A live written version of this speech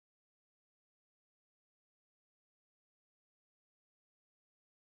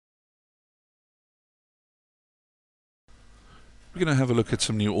We're going to have a look at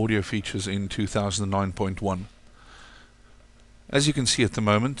some new audio features in 2009.1. As you can see at the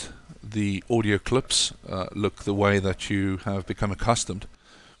moment, the audio clips look the way that you have become accustomed.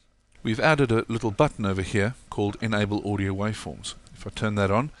 We've added a little button over here called Enable Audio Waveforms. If I turn that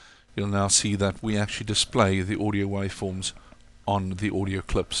on, you'll now see that we actually display the audio waveforms on the audio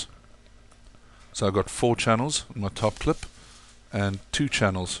clips. So I've got 4 channels on my top clip and 2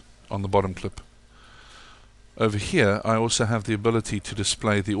 channels on the bottom clip. Over here I also have the ability to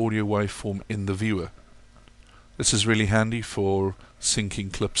display the audio waveform in the viewer. This is really handy for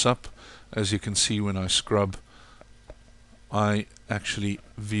syncing clips up. As you can see, when I scrub, I actually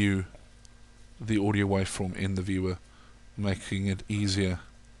view the audio waveform in the viewer, making it easier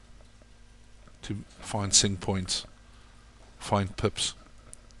to find sync points, find pips.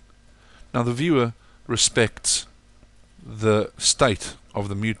 Now the viewer respects the state of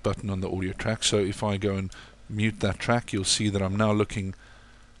the mute button on the audio track, so if I go and mute that track, you'll see that I'm now looking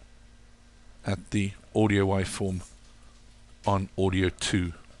at the audio waveform on audio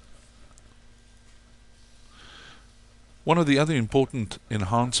 2. One of the other important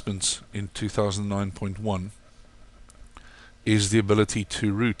enhancements in 2009.1 is the ability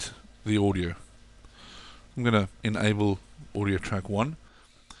to route the audio. I'm going to enable audio track 1.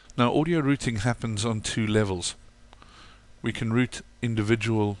 Now audio routing happens on 2 levels. We can route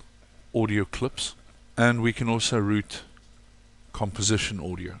individual audio clips, and we can also route composition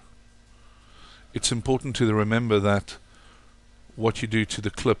audio. It's important to remember that what you do to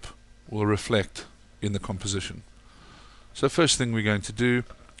the clip will reflect in the composition. So first thing we're going to do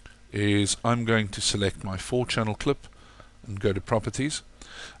is I'm going to select my 4-channel clip and go to Properties,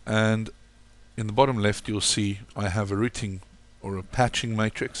 and in the bottom left you'll see I have a routing or a patching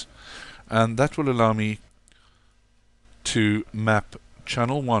matrix, and that will allow me to map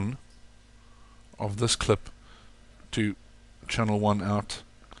channel 1 of this clip to channel 1 out,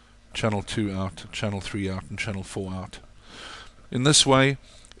 channel 2 out, channel 3 out, and channel 4 out. In this way,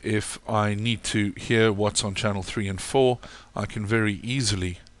 if I need to hear what's on channel 3 and 4, I can very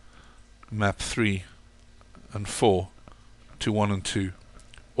easily map 3 and 4 to 1 and 2,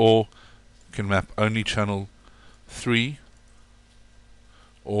 or can map only channel 3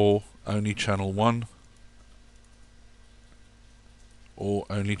 or only channel 1 or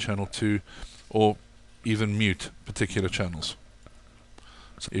only channel 2, or even mute particular channels.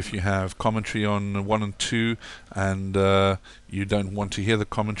 So if you have commentary on 1 and 2 and you don't want to hear the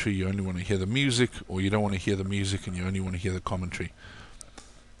commentary, you only want to hear the music, or you don't want to hear the music and you only want to hear the commentary.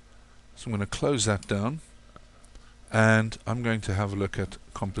 So I'm going to close that down, and I'm going to have a look at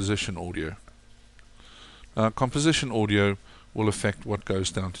composition audio. Composition audio will affect what goes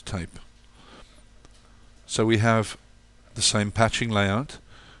down to tape. So we have the same patching layout,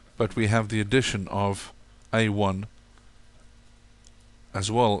 but we have the addition of A1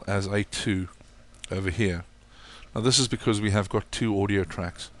 as well as A2 over here. Now this is because we have got 2 audio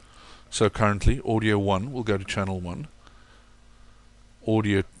tracks. So currently audio 1 will go to channel 1,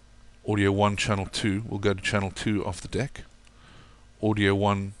 audio 1 channel 2 will go to channel 2 off the deck, audio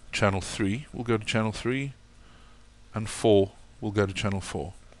 1 channel 3 will go to channel 3, and 4 will go to channel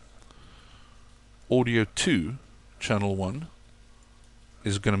 4. Audio 2 channel 1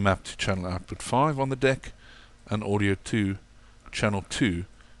 is going to map to channel output 5 on the deck, and audio 2 channel 2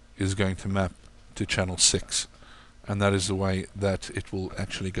 is going to map to channel 6, and that is the way that it will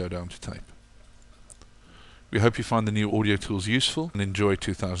actually go down to tape. We hope you find the new audio tools useful and enjoy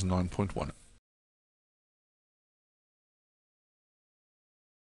 2009.1.